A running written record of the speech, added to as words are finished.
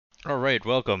Alright,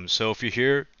 welcome. So if you're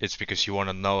here, it's because you want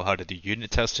to know how to do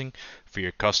unit testing for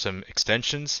your custom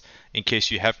extensions. In case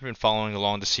you haven't been following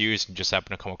along the series and just happen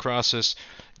to come across this,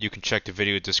 you can check the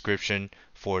video description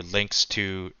for links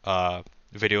to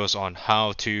videos on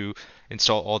how to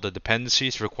install all the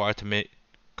dependencies required to make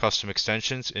custom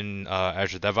extensions in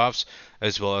Azure DevOps,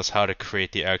 as well as how to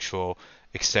create the actual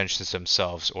extensions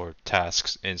themselves or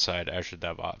tasks inside Azure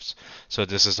DevOps. So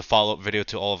this is a follow-up video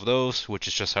to all of those, which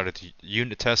is just how to do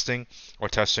unit testing or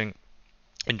testing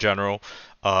in general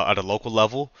at a local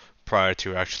level prior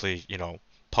to actually,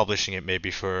 publishing it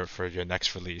maybe for your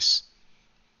next release.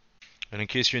 And in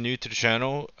case you're new to the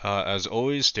channel, as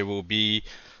always, there will be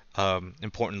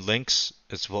important links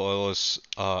as well as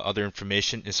other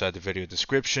information inside the video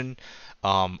description.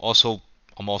 Also,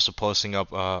 I'm also posting up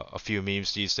a few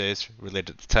memes these days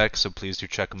related to tech, so please do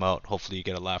check them out. Hopefully, you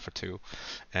get a laugh or two.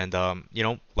 And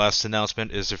last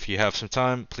announcement is if you have some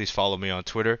time, please follow me on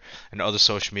Twitter and other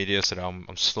social medias that I'm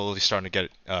slowly starting to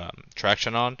get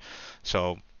traction on.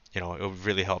 So it would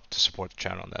really help to support the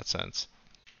channel in that sense.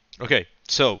 Okay,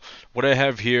 so what I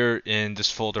have here in this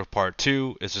folder part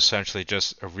 2 is essentially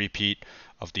just a repeat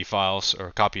of the files,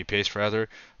 or copy and paste rather,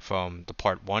 from the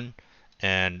part 1.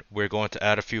 And we're going to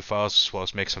add a few files as well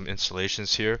as make some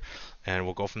installations here, and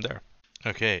we'll go from there.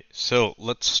 Okay, so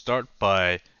let's start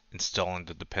by installing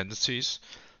the dependencies.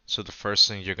 So the first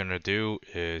thing you're going to do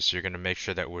is you're going to make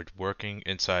sure that we're working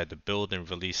inside the build and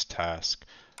release task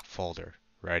folder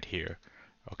right here.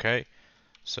 Okay,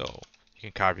 so you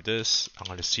can copy this. I'm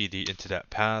going to cd into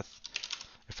that path.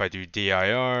 If I do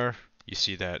dir, you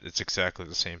see that it's exactly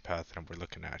the same path that we're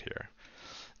looking at here.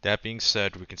 That being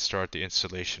said, we can start the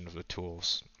installation of the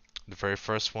tools. The very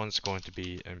first one is going to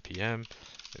be npm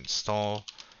install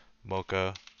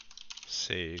Mocha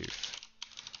save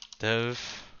dev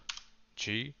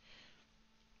g.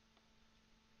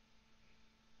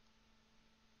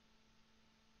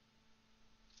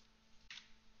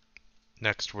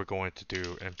 Next, we're going to do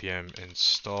npm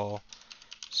install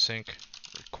sync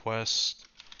request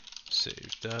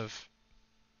save dev.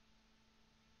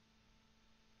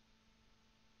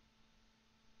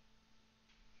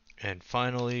 And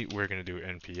finally, we're going to do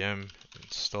npm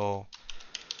install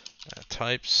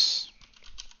types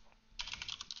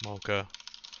Mocha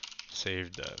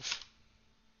save dev.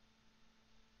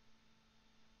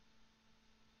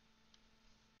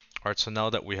 Alright, so now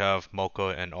that we have Mocha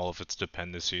and all of its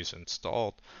dependencies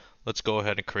installed, let's go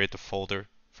ahead and create the folder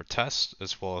for test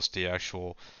as well as the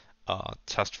actual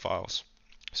test files.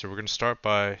 So we're going to start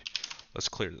by, let's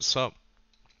clear this up.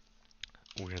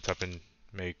 We're going to type in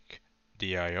make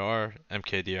dir,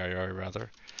 mkdir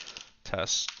rather,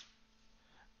 test.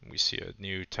 We see a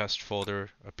new test folder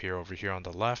appear over here on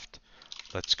the left.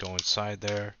 Let's go inside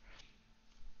there.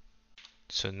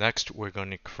 So next we're going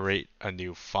to create a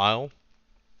new file,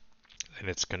 and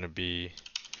it's going to be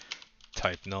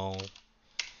type null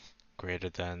greater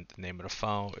than the name of the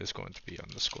file is going to be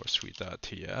underscore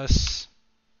suite.ts.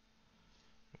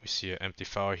 We see an empty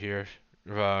file here.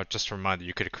 Just a reminder,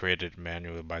 you could have created it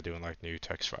manually by doing like new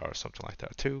text file or something like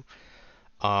that too.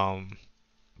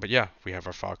 But yeah, we have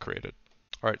our file created.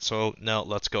 Alright, so now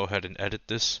let's go ahead and edit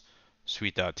this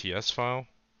suite.ts file.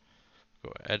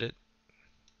 Go edit.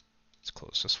 Let's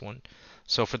close this one.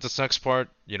 So for this next part,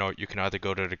 you can either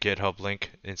go to the GitHub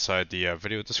link inside the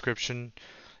video description.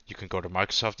 You can go to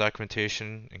Microsoft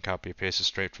documentation and copy and paste it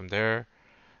straight from there.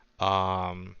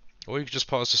 Or you can just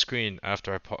pause the screen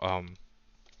after I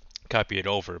copy it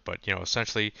over. But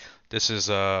essentially, this is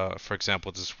for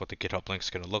example, this is what the GitHub link is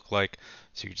going to look like.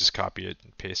 So you can just copy it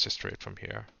and paste it straight from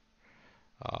here.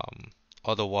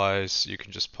 Otherwise, you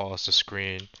can just pause the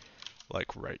screen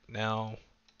like right now.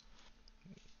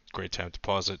 Great time to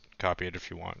pause it, copy it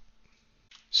if you want.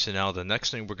 So now the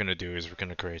next thing we're going to do is we're going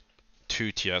to create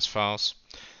two TS files,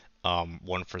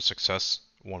 one for success,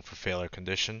 one for failure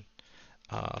condition.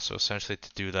 So essentially to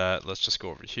do that, let's just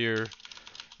go over here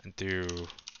and do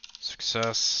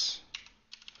success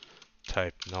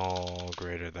type null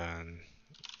greater than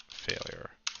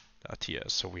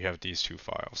failure.ts. So we have these two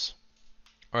files.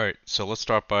 Alright, so let's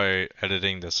start by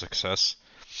editing the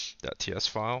success.ts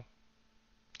file.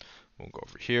 We'll go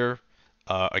over here.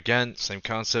 Again, same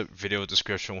concept, video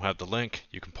description will have the link.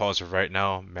 You can pause it right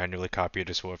now, manually copy it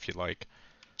as well if you like.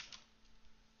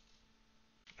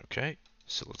 Okay,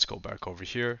 so let's go back over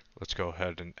here. Let's go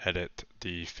ahead and edit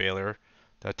the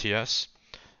failure.ts.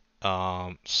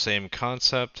 Same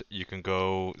concept, you can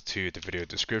go to the video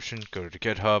description, go to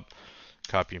GitHub,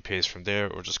 copy and paste from there,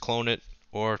 or just clone it,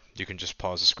 or you can just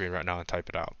pause the screen right now and type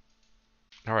it out.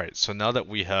 Alright, so now that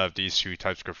we have these two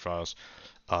TypeScript files,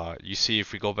 you see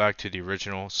if we go back to the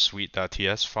original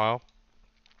suite.ts file,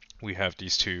 we have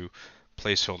these two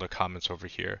placeholder comments over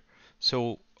here.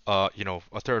 So, a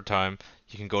third time,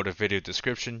 you can go to video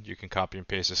description, you can copy and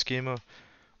paste the schema,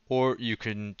 or you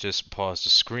can just pause the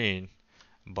screen.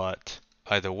 But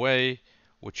either way,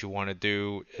 what you want to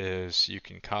do is you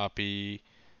can copy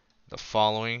the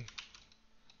following,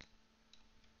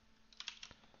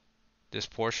 this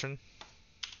portion,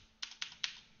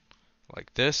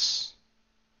 like this,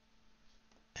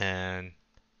 and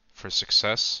for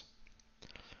success,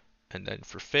 and then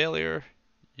for failure,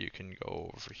 you can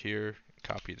go over here,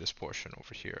 copy this portion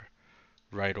over here,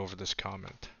 right over this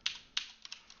comment.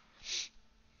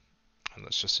 And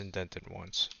let's just indent it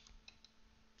once.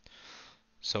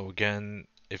 So again,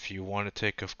 if you want to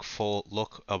take a full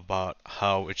look about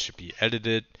how it should be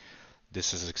edited,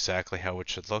 this is exactly how it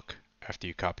should look after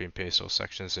you copy and paste those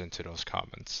sections into those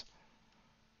comments.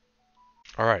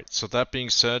 Alright, so that being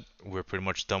said, we're pretty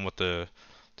much done with the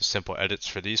simple edits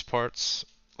for these parts.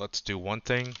 Let's do one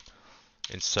thing.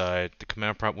 Inside the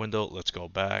command prompt window, let's go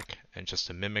back, and just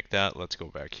to mimic that, let's go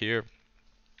back here.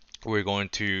 We're going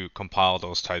to compile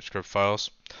those Typescript files.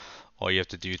 All you have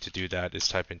to do that is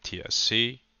type in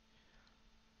tsc.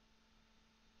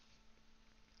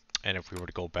 And if we were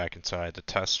to go back inside the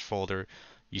test folder,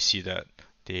 you see that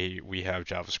we have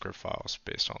JavaScript files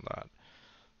based on that.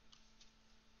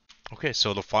 Okay,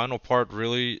 so the final part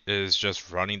really is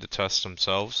just running the tests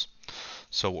themselves.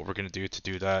 So what we're going to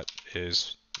do that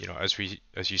is,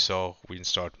 as you saw, we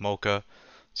installed Mocha.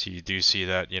 So you do see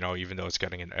that, even though it's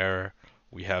getting an error,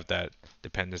 we have that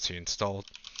dependency installed.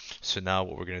 So now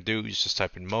what we're going to do is just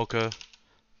type in Mocha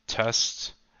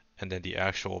test and then the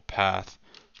actual path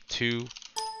to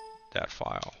that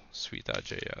file,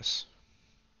 suite.js.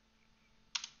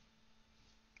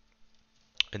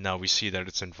 And now we see that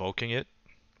it's invoking it.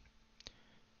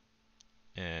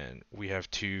 And we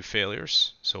have two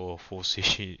failures, so we'll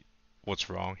see what's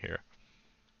wrong here.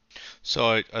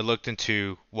 So I looked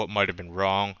into what might have been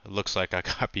wrong. It looks like I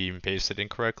copy and pasted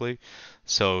incorrectly.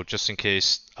 So just in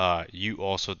case you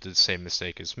also did the same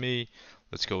mistake as me,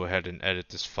 let's go ahead and edit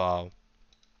this file.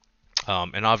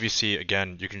 And obviously,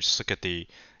 again, you can just look at the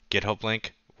GitHub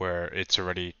link where it's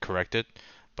already corrected.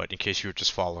 But in case you were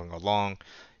just following along,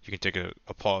 you can take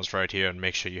a pause right here and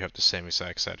make sure you have the same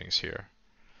exact settings here.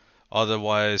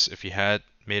 Otherwise, if you had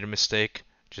made a mistake,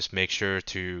 just make sure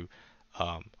to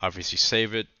obviously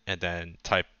save it and then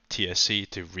type tsc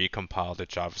to recompile the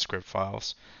JavaScript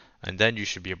files, and then you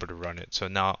should be able to run it. So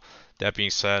now, that being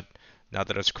said, now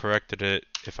that it's corrected it,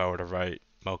 if I were to write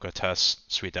Mocha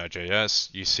test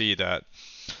suite.js, you see that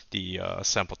the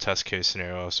sample test case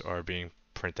scenarios are being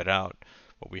printed out.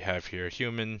 What we have here,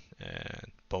 human,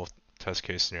 and both test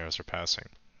case scenarios are passing.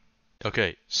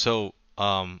 Okay, so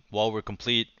while we're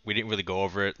complete, we didn't really go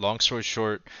over it. Long story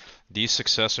short, these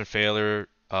success and failure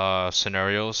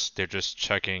scenarios, they're just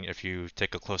checking. If you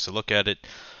take a closer look at it,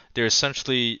 they're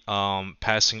essentially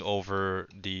passing over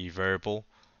the variable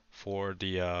for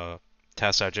the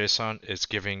test.json. It's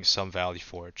giving some value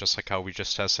for it, just like how we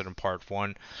just tested in part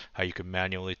 1, how you can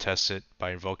manually test it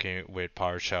by invoking it with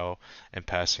Powershell and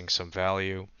passing some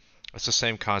value. It's the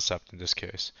same concept in this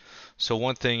case. So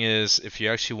one thing is, if you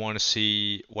actually want to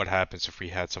see what happens if we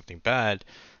had something bad,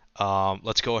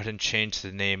 let's go ahead and change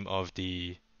the name of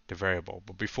the variable.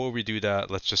 But before we do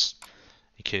that, let's just,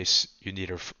 in case you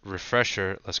need a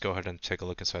refresher, let's go ahead and take a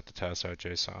look inside the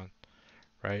test.json,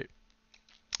 right?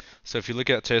 So if you look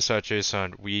at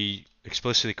test.json, we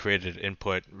explicitly created an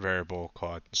input variable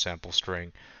called sample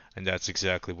string, and that's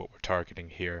exactly what we're targeting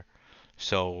here.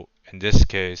 So in this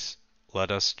case,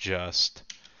 let us just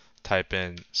type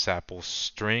in sample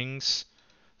strings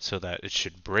so that it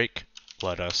should break.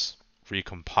 Let us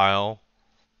recompile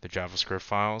the JavaScript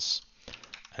files,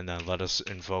 and then let us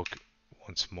invoke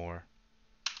once more.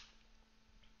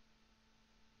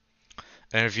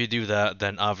 And if you do that,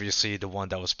 then obviously the one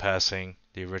that was passing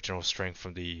the original string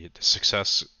from the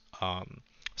success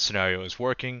scenario is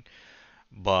working,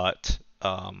 but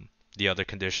the other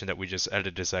condition that we just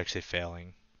edited is actually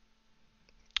failing.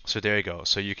 So there you go.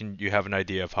 So you have an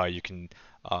idea of how you can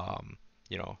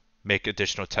make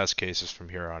additional test cases from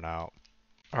here on out.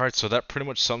 All right, so that pretty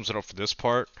much sums it up for this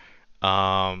part.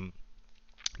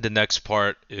 The next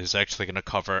part is actually going to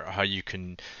cover how you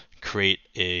can create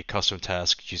a custom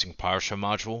task using Powershell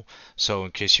module. So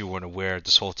in case you weren't aware,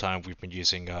 this whole time we've been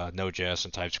using nodejs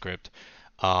and Typescript.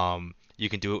 You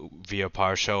can do it via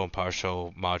Powershell and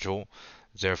Powershell module.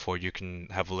 Therefore, you can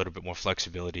have a little bit more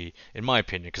flexibility, in my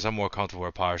opinion, because I'm more comfortable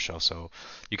with PowerShell, so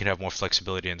you can have more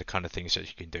flexibility in the kind of things that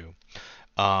you can do.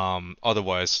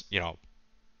 Otherwise,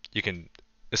 you can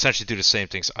essentially do the same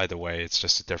things either way. It's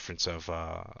just a difference of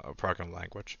a programming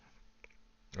language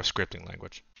or scripting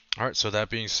language. All right, so that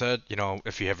being said,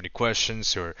 if you have any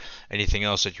questions or anything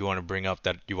else that you want to bring up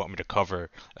that you want me to cover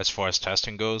as far as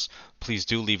testing goes, please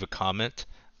do leave a comment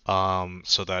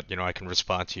so that, I can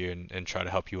respond to you and try to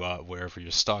help you out wherever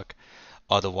you're stuck.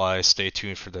 Otherwise, stay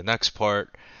tuned for the next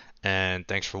part. And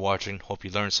thanks for watching. Hope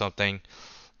you learned something.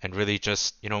 And really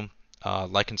just,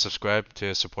 like and subscribe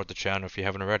to support the channel if you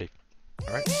haven't already.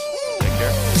 All right, take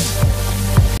care.